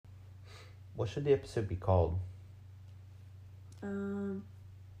What should the episode be called?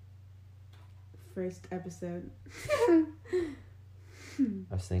 First episode. I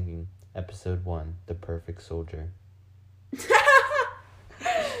was thinking episode 1, The Perfect Soldier.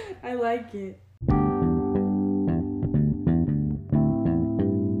 I like it.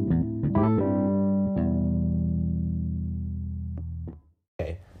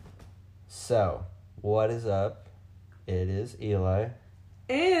 Okay, so what is up? It is Eli.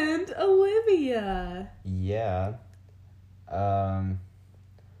 And Olivia. Yeah. I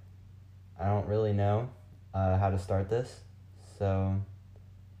don't really know how to start this, so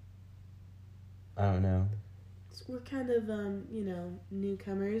I don't know. So we're kind of,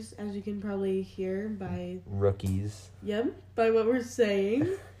 newcomers, as you can probably hear by... Rookies. Yep, by what we're saying.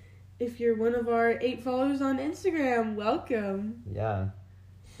 If you're one of our 8 followers on Instagram, welcome. Yeah.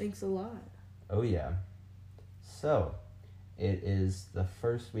 Thanks a lot. Oh, yeah. So, it is the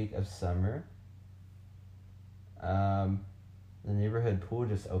first week of summer. The neighborhood pool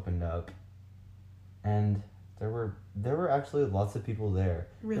just opened up. And there were actually lots of people there.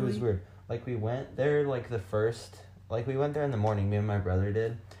 Really? It was weird. Like, we went there, we went there in the morning, me and my brother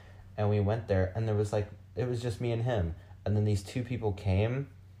did. And we went there, and it was just me and him. And then these 2 people came,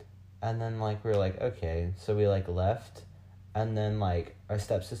 and then, we were like, okay. So we, left. And then, our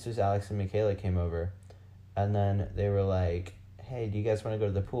stepsisters, Alex and Michaela, came over. And then they were like, hey, do you guys want to go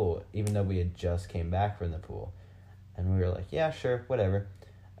to the pool? Even though we had just came back from the pool. And we were like, yeah, sure, whatever.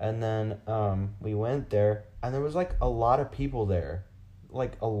 And then we went there, and there was, a lot of people there.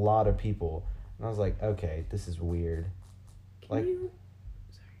 A lot of people. And I was like, okay, this is weird. Can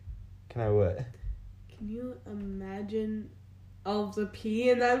I what? Can you imagine all of the pee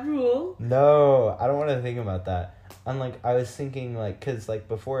in that pool? No, I don't want to think about that. And, I was thinking, because,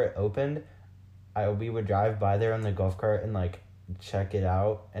 before it opened, we would drive by there on the golf cart and, check it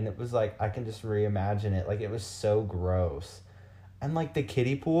out. And it was, I can just reimagine it. It was so gross. And, the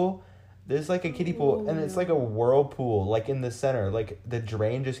kiddie pool, there's, a kiddie pool, and it's, a whirlpool, in the center. The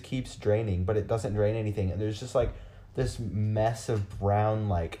drain just keeps draining, but it doesn't drain anything. And there's just, this mess of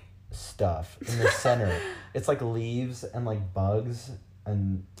brown, stuff in the center. It's, leaves and, bugs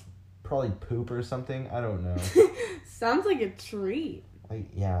and probably poop or something. I don't know. Sounds like a treat.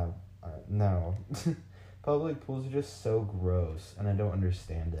 No. Public pools are just so gross, and I don't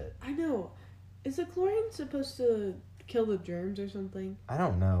understand it. I know. Is the chlorine supposed to kill the germs or something? I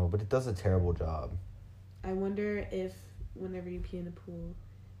don't know, but it does a terrible job. I wonder if whenever you pee in a pool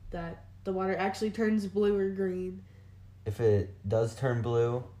that the water actually turns blue or green. If it does turn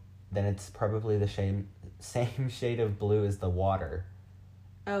blue, then it's probably the same shade of blue as the water.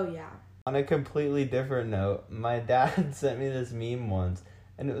 Oh, yeah. On a completely different note, my dad sent me this meme once,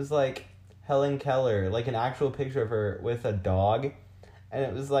 and it was Helen Keller, an actual picture of her with a dog. And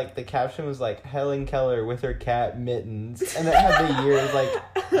it was the caption was Helen Keller with her cat Mittens. And it had the years,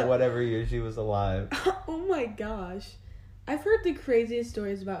 whatever year she was alive. Oh my gosh. I've heard the craziest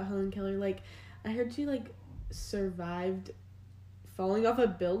stories about Helen Keller. I heard she, survived falling off a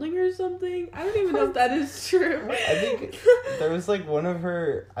building or something. I don't even know if that is true. I think there was, one of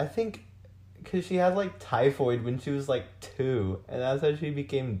her, because she had, typhoid when she was, 2. And that's how she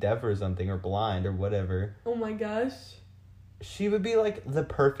became deaf or something, or blind, or whatever. Oh my gosh. She would be, the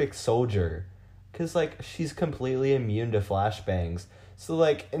perfect soldier. Because, she's completely immune to flashbangs. So,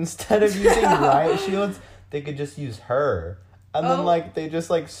 instead of using riot shields, they could just use her. And then, they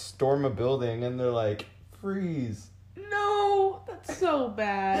just, storm a building, and they're freeze. No, that's so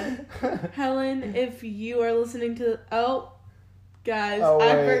bad. Helen, if you are listening to... Oh, guys. No,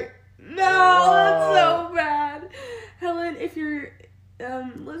 that's so bad. Helen, if you're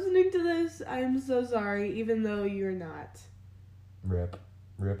listening to this, I'm so sorry, even though you're not. Rip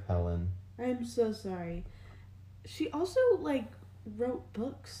Helen. I'm so sorry. She also, wrote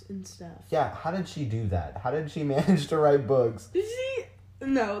books and stuff. Yeah, how did she do that? How did she manage to write books? Did she?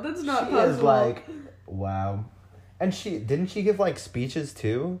 No, that's not she possible. Is wow. And didn't she give, speeches,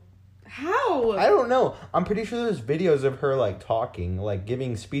 too? How? I don't know. I'm pretty sure there's videos of her, talking,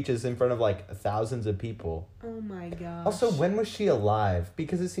 giving speeches in front of, thousands of people. Oh, my gosh. Also, when was she alive?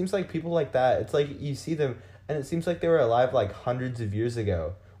 Because it seems like people like that, it's you see them, and it seems like they were alive, hundreds of years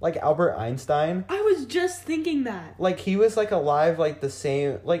ago. Albert Einstein. I was just thinking that. He was, alive, the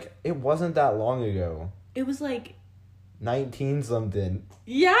same, it wasn't that long ago. It was, 19-something.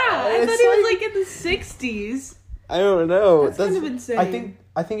 Yeah, I thought it was, in the 60s. I don't know. That's kind of insane.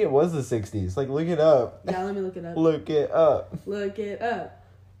 I think it was the 60s. Look it up. Yeah, let me look it up. Look it up. Look it up.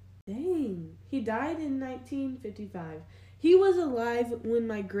 Dang. He died in 1955. He was alive when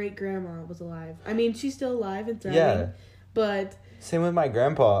my great-grandma was alive. I mean, she's still alive and thriving. Yeah. But... Same with my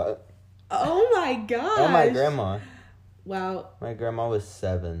grandpa. Oh my gosh. And my grandma. Wow. My grandma was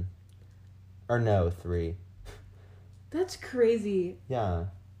 7. Or no, 3. That's crazy. Yeah.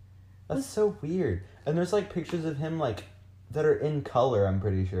 That's so weird. And there's like pictures of him like that are in color, I'm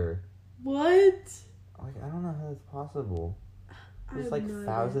pretty sure. What? Like, I don't know how that's possible. It was like no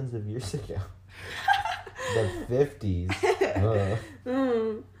thousands of years ago. The 50s.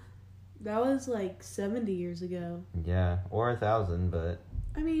 Ugh. That was like 70 years ago. Yeah, or 1,000, but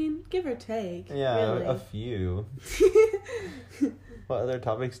I mean, give or take. yeah, really. a few. What other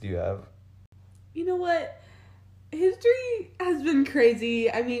topics do you have? You know what? History has been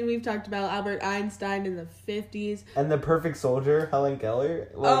crazy. I mean, we've talked about Albert Einstein in the 50s. And the perfect soldier, Helen Keller.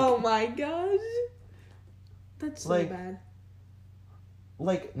 Oh my gosh. That's so bad.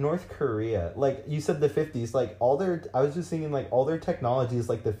 Like North Korea, like you said the 50s, like I was just thinking like all their technology is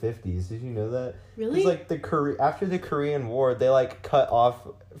like the 50s. Did you know that? Really? It's like after the Korean War, they like cut off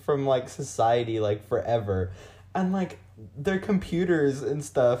from like society like forever. And like their computers and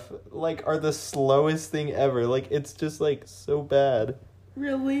stuff like are the slowest thing ever. Like it's just like so bad.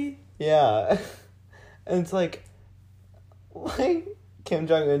 Really? Yeah. And it's like Kim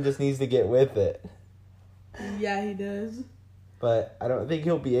Jong-un just needs to get with it. Yeah, he does. But I don't think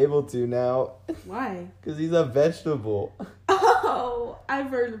he'll be able to now. Why? Because he's a vegetable. Oh,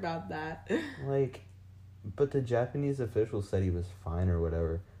 I've heard about that. Like, but the Japanese official said he was fine or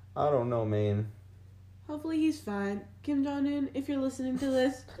whatever. I don't know, man. Hopefully he's fine. Kim Jong-un, if you're listening to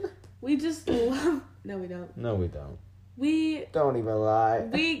this, we just love... No, we don't. No, we don't. We... Don't even lie.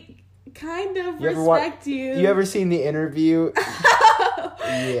 We kind of You ever respect you. You ever seen The Interview?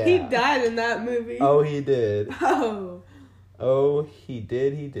 Yeah. He died in that movie. Oh, he did. Oh. Oh, he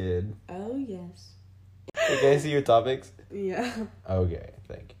did. Oh, yes. Hey, can I see your topics? Yeah. Okay,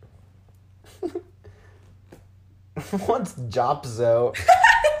 thank you. What's Jopzo?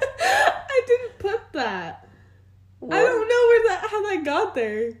 I didn't put that. What? I don't know how that got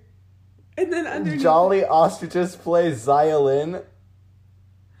there. And then underneath... Jolly ostriches play violin.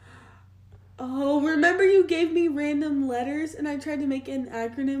 Oh, remember you gave me random letters and I tried to make an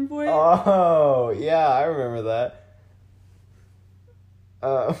acronym for it? Oh, yeah, I remember that.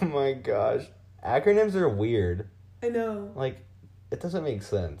 Oh my gosh. Acronyms are weird. I know. Like, it doesn't make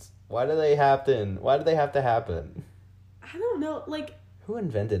sense. Why do they have to happen? I don't know. Like, who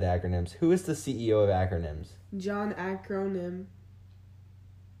invented acronyms? Who is the CEO of acronyms? John Acronym.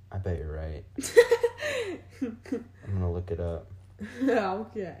 I bet you're right. I'm gonna look it up.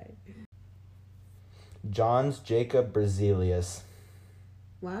 Okay. Johns Jacob Berzelius.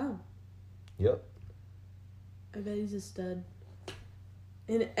 Wow. Yep. I bet he's a stud.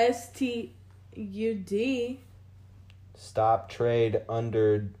 An STUD. Stop trade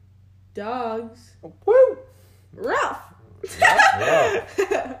under dogs. Woo! Rough. Rough.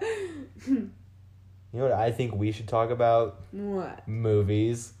 You know what I think we should talk about? What?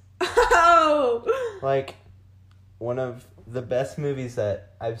 Movies. Oh! Like, one of the best movies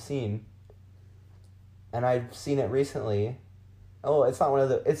that I've seen, and I've seen it recently. Oh, it's not one of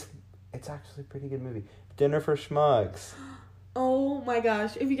the... It's actually a pretty good movie. Dinner for Schmucks. Oh my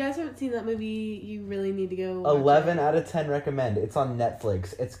gosh. If you guys haven't seen that movie, you really need to go watch 11 it. out of 10 recommend. It's on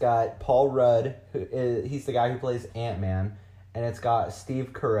Netflix. It's got Paul Rudd, he's the guy who plays Ant-Man, and it's got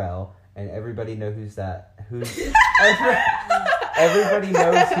Steve Carell, and everybody knows who's that. Everybody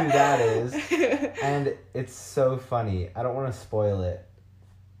knows who that is, and it's so funny. I don't want to spoil it.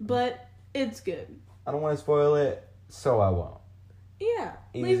 But it's good. I don't want to spoil it, so I won't. Yeah,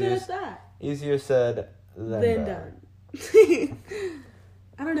 leave it at that. Easier said than done.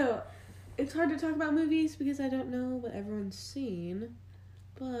 I don't know. It's hard to talk about movies because I don't know what everyone's seen.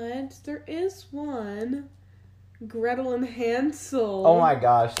 But there is one. Gretel and Hansel. Oh my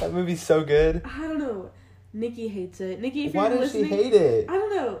gosh, that movie's so good. I don't know. Nikki hates it. Nikki, if you're Why listening... does she hate it? I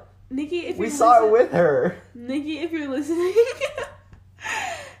don't know. Nikki, if we you're saw it with her. Nikki, if you're listening...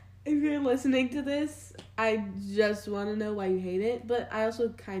 if you're listening to this, I just want to know why you hate it. But I also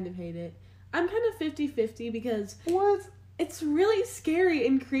kind of hate it. I'm kind of 50-50 because... What? It's really scary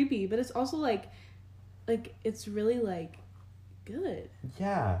and creepy, but it's also like it's really like good.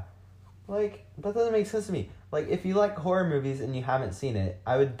 Yeah. Like, that doesn't make sense to me. Like, if you like horror movies and you haven't seen it,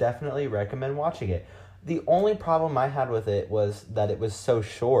 I would definitely recommend watching it. The only problem I had with it was that it was so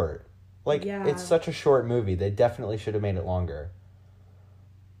short. Like, It's such a short movie. They definitely should have made it longer.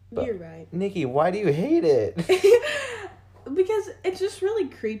 But, you're right. Nikki, why do you hate it? Because it's just really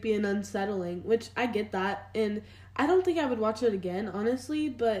creepy and unsettling, which I get that. And I don't think I would watch it again, honestly,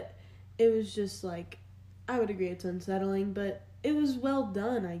 but it was just like, I would agree it's unsettling, but it was well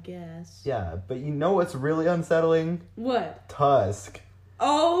done, I guess. Yeah, but you know what's really unsettling? What? Tusk.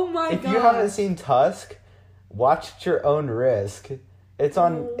 Oh my god. If you haven't seen Tusk, watch at your own risk. It's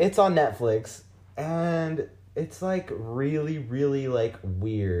on Netflix, and it's like really, really like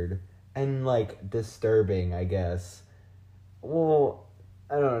weird and like disturbing, I guess. Well,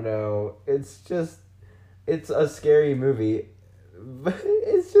 I don't know. It's a scary movie, but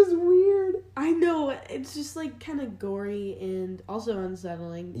it's just weird. I know, it's just like kind of gory and also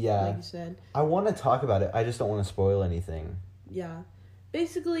unsettling, Yeah. like you said. I want to talk about it. I just don't want to spoil anything. Yeah.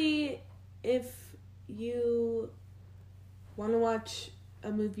 Basically, if you want to watch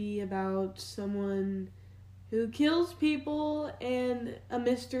a movie about someone who kills people and a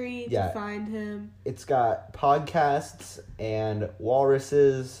mystery Yeah. to find him. It's got podcasts and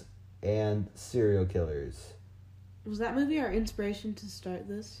walruses and serial killers. Was that movie our inspiration to start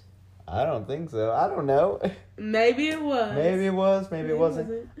this? I don't think so. I don't know. Maybe it was. Maybe it was. Maybe it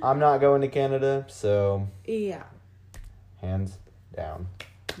wasn't. I'm not going to Canada, so Yeah. hands down.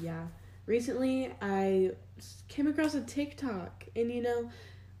 Yeah. Recently, I came across a TikTok, and you know,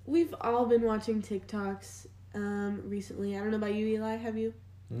 we've all been watching TikToks recently. I don't know about you, Eli. Have you?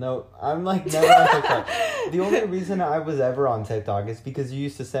 No, I'm like never on TikTok. The only reason I was ever on TikTok is because you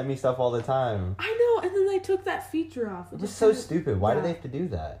used to send me stuff all the time. I know, and then they took that feature off. It's so stupid. Why do they have to do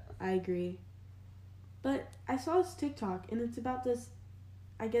that? I agree. But I saw this TikTok, and it's about this,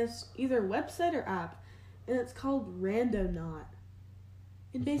 I guess, either website or app, and it's called Randonaut.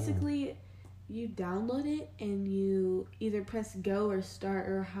 And basically, you download it, and you either press go or start,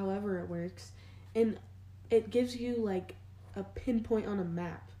 or however it works, and it gives you, like, a pinpoint on a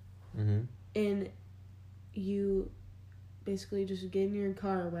map. Mm-hmm. And you basically just get in your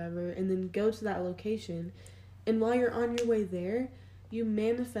car or whatever, and then go to that location, and while you're on your way there, you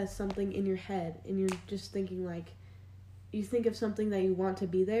manifest something in your head, and you're just thinking, like, you think of something that you want to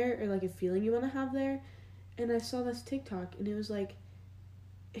be there, or, like, a feeling you want to have there. And I saw this TikTok, and it was, like,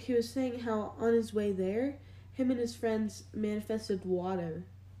 he was saying how on his way there, him and his friends manifested water.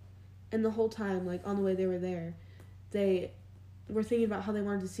 And the whole time, like, on the way they were there, they were thinking about how they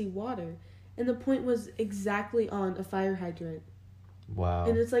wanted to see water. And the point was exactly on a fire hydrant. Wow.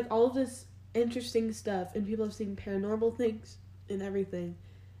 And it's, like, all of this interesting stuff, and people have seen paranormal things and everything.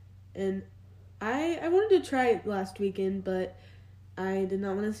 And I wanted to try it last weekend, but I did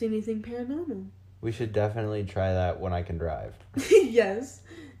not want to see anything paranormal. We should definitely try that when I can drive. Yes.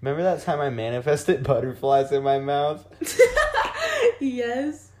 Remember that time I manifested butterflies in my mouth?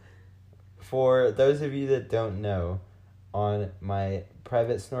 Yes. For those of you that don't know, on my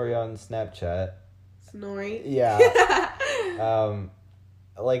private Snorri on Snapchat, Snorri. yeah,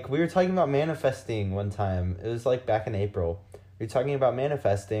 like we were talking about manifesting one time. It was like back in April. We were talking about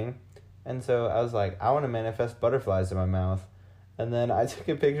manifesting, and so I was like, I want to manifest butterflies in my mouth. And then I took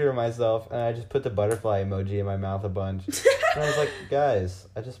a picture of myself, and I just put the butterfly emoji in my mouth a bunch. And I was like, guys,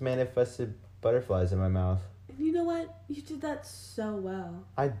 I just manifested butterflies in my mouth. And you know what? You did that so well.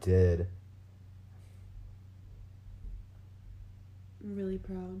 I did. I'm really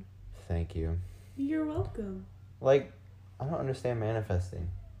proud. Thank you. You're welcome. Like, I don't understand manifesting.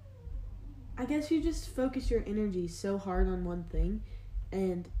 I guess you just focus your energy so hard on one thing,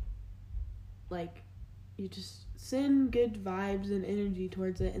 and, like, you just send good vibes and energy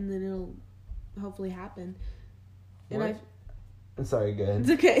towards it, and then it'll hopefully happen. And What? I'm sorry, go ahead. It's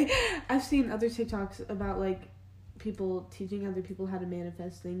okay. I've seen other TikToks about, like, people teaching other people how to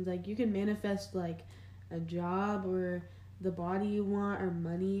manifest things. Like, you can manifest, like, a job or the body you want or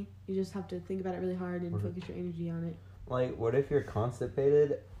money. You just have to think about it really hard and focus your energy on it. Like, what if you're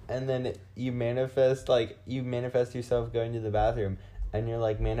constipated and then you manifest yourself going to the bathroom and you're,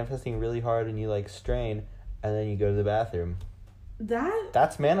 like, manifesting really hard and you, like, strain and then you go to the bathroom?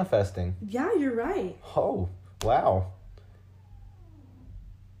 That's manifesting. Yeah, you're right. Oh, wow.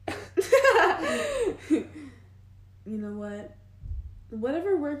 You know what?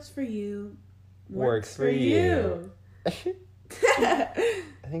 Whatever works for you Works for you. I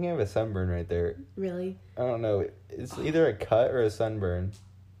think I have a sunburn right there. Really? I don't know. It's either a cut or a sunburn.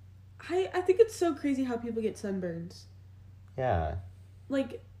 I think it's so crazy how people get sunburns. Yeah.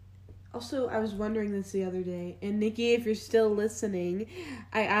 Like, also, I was wondering this the other day, and Nikki, if you're still listening,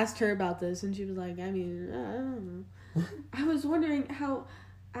 I asked her about this, and she was like, I don't know. I was wondering how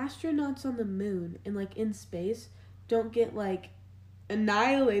astronauts on the moon and, like, in space don't get, like,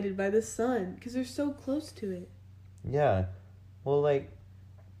 annihilated by the sun, because they're so close to it. Yeah. Well, like,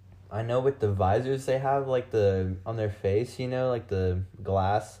 I know with the visors they have, like, on their face, you know, like the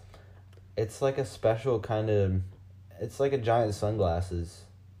glass, it's like a special kind of, it's like a giant sunglasses.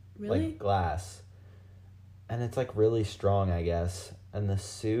 Really? Like glass. And it's, like, really strong, I guess. And the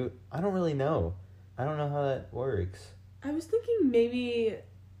suit, I don't really know. I don't know how that works. I was thinking maybe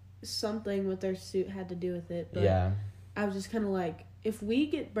something with their suit had to do with it, but Yeah. I was just kind of like, if we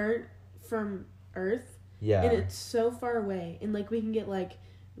get burnt from Earth, Yeah. and it's so far away, and like we can get like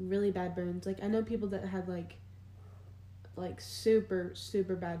really bad burns. Like I know people that had like super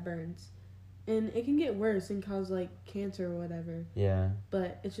super bad burns, and it can get worse and cause like cancer or whatever. Yeah.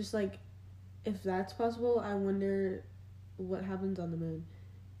 But it's just like, if that's possible, I wonder what happens on the moon.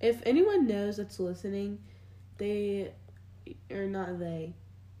 If anyone knows that's listening,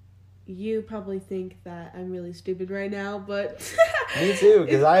 you probably think that I'm really stupid right now, but Me too,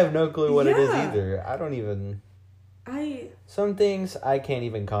 because I have no clue what it is Yeah. either. I don't even... Some things I can't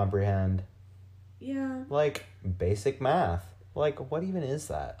even comprehend. Yeah. Like, basic math. Like, what even is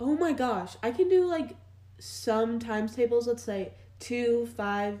that? Oh my gosh. I can do like some times tables, let's say 2,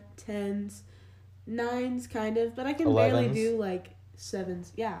 5, 10s, 9s kind of, but I can barely 11s? do like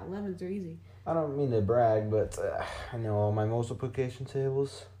 7s. Yeah, 11s are easy. I don't mean to brag, but I know all my multiplication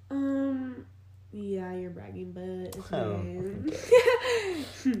tables. Yeah, you're bragging, but it's Oh, okay.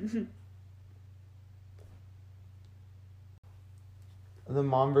 The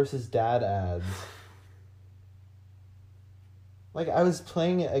mom versus dad ads. Like, I was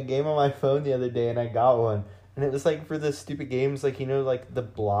playing a game on my phone the other day and I got one. And it was like for the stupid games, like, you know, like the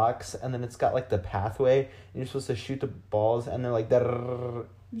blocks, and then it's got like the pathway, and you're supposed to shoot the balls, and they're like, "Darrrr."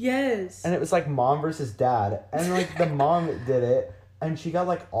 Yes. And it was like mom versus dad. And like the mom did it, and she got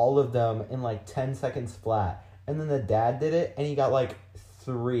like all of them in like 10 seconds flat. And then the dad did it, and he got like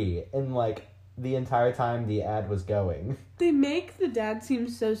 3 in like the entire time the ad was going. They make the dad seem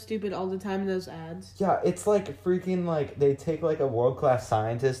so stupid all the time in those ads. Yeah, it's like freaking like they take like a world-class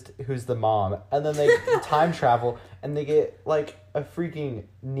scientist who's the mom, and then they time travel and they get like a freaking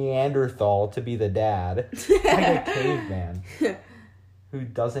Neanderthal to be the dad. Like a caveman who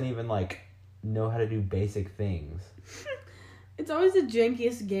doesn't even like know how to do basic things. It's always the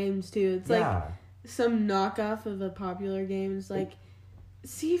jankiest games too. It's like Yeah. some knockoff of a popular game. It's like,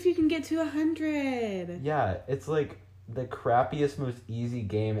 see if you can get to 100. Yeah, it's like the crappiest, most easy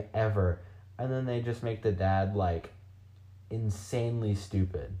game ever. And then they just make the dad like insanely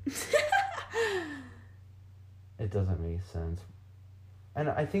stupid. It doesn't make sense. And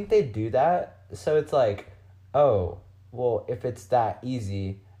I think they do that, so it's like, oh, well, if it's that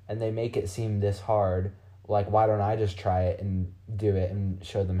easy and they make it seem this hard, like, why don't I just try it and do it and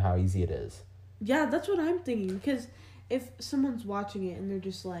show them how easy it is? Yeah, that's what I'm thinking. Because if someone's watching it and they're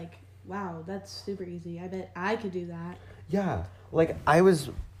just like, wow, that's super easy. I bet I could do that. Yeah, like, I was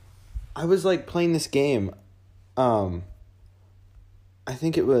like, playing this game, I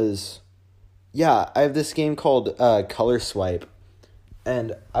think it was... Yeah, I have this game called Color Swipe,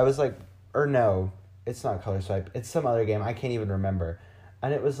 and I was like, or no, it's not Color Swipe, it's some other game, I can't even remember,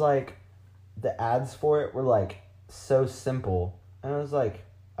 and it was like, the ads for it were like, so simple, and I was like,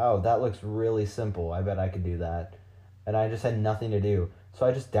 oh, that looks really simple, I bet I could do that, and I just had nothing to do, so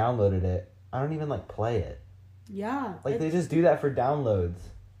I just downloaded it. I don't even like play it. Yeah. Like, they just do that for downloads.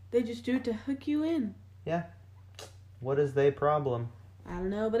 They just do it to hook you in. Yeah. What is their problem? I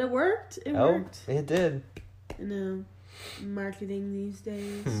don't know, but it worked. It worked. It did. You know, marketing these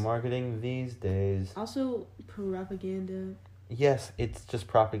days. Marketing these days. Also, propaganda. Yes, it's just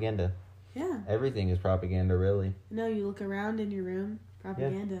propaganda. Yeah. Everything is propaganda, really. No, you look around in your room,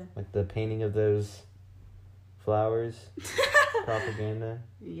 propaganda. Like the painting of those flowers, propaganda.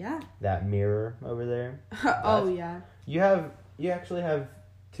 Yeah. That mirror over there. Oh, yeah. You actually have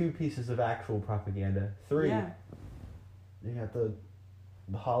 2 pieces of actual propaganda. 3. Yeah. You got the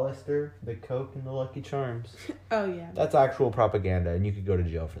Hollister, the Coke, and the Lucky Charms. Oh, yeah. That's actual propaganda, and you could go to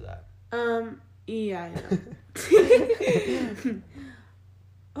jail for that. Yeah, I know.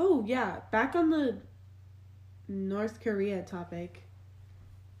 Oh, yeah. Back on the North Korea topic.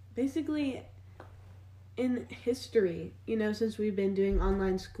 Basically, in history, you know, since we've been doing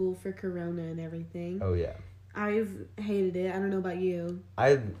online school for Corona and everything, Oh, yeah. I've hated it. I don't know about you.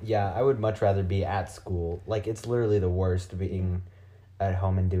 I would much rather be at school. Like, it's literally the worst being at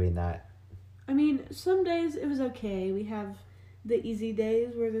home and doing that. I mean, some days it was okay. We have the easy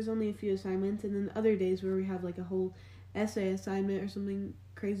days where there's only a few assignments, and then other days where we have like a whole essay assignment or something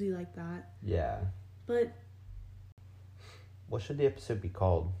crazy like that. Yeah. But What should the episode be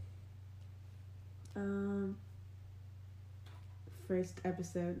called? First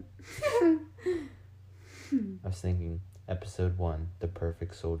episode. I was thinking episode 1, The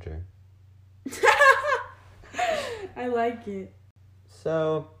Perfect Soldier. I like it.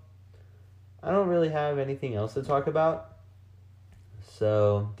 So, I don't really have anything else to talk about.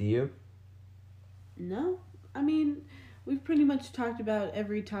 So, do you? No, I mean, we've pretty much talked about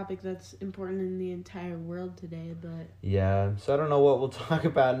every topic that's important in the entire world today, but... Yeah, so I don't know what we'll talk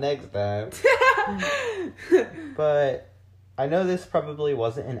about next time. But I know this probably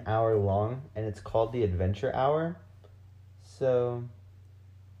wasn't an hour long, and it's called the Adventure Hour. So,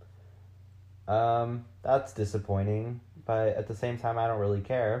 that's disappointing, but at the same time, I don't really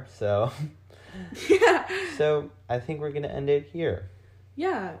care, so... Yeah. So, I think we're gonna end it here.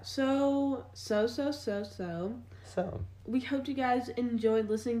 Yeah, so. So, We hope you guys enjoyed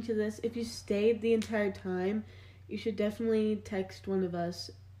listening to this. If you stayed the entire time, you should definitely text one of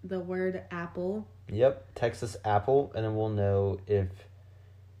us the word apple. yep, text us Apple, and then we'll know if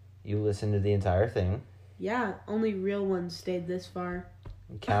you listened to the entire thing. Yeah, only real ones stayed this far.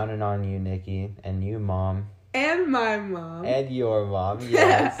 I'm counting on you, Nikki, and you, Mom. And my mom. And your mom,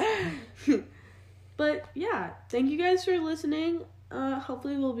 yes. But yeah, thank you guys for listening.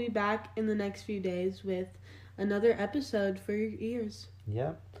 Hopefully we'll be back in the next few days with another episode for your ears.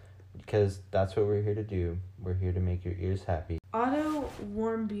 Yep, because that's what we're here to do. We're here to make your ears happy. Otto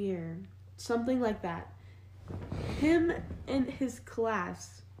Warmbier, something like that. Him and his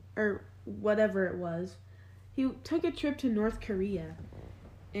class, or whatever it was, he took a trip to North Korea.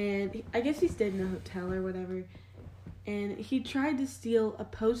 And I guess he stayed in a hotel or whatever. And he tried to steal a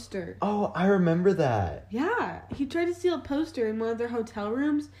poster. Oh, I remember that. Yeah, he tried to steal a poster in one of their hotel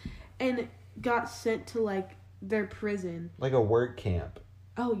rooms and got sent to, like, their prison. Like a work camp.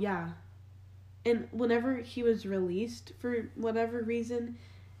 Oh, yeah. And whenever he was released, for whatever reason,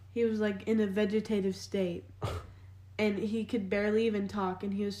 he was, like, in a vegetative state. And he could barely even talk,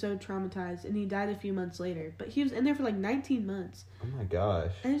 and he was so traumatized, and he died a few months later. But he was in there for, like, 19 months. Oh my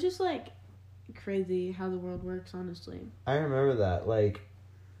gosh. And it's just, like, crazy how the world works, honestly. I remember that. Like,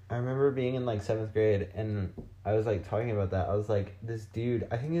 I remember being in, like, 7th grade, and I was, like, talking about that. I was like, this dude,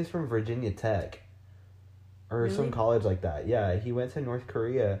 I think he was from Virginia Tech. Or Really? some college like that. Yeah, he went to North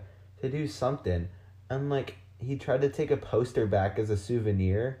Korea to do something. And, like, he tried to take a poster back as a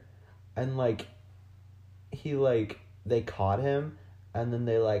souvenir. And, like, he, like, they caught him. And then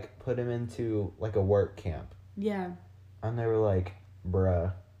they, like, put him into, like, a work camp. Yeah. And they were like,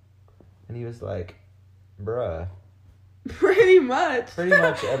 bruh. And he was like, bruh. Pretty much. Pretty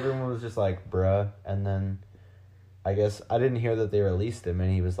much everyone was just like, bruh. And then I guess I didn't hear that they released him and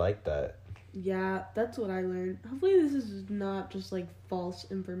he was like that. Yeah, that's what I learned. Hopefully this is not just, like, false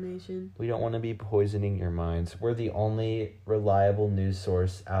information. We don't want to be poisoning your minds. We're the only reliable news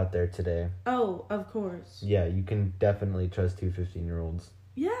source out there today. Oh, of course. Yeah, you can definitely trust two 15-year-olds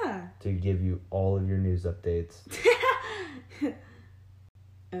Yeah. to give you all of your news updates.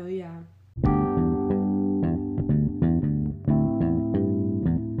 Oh, yeah.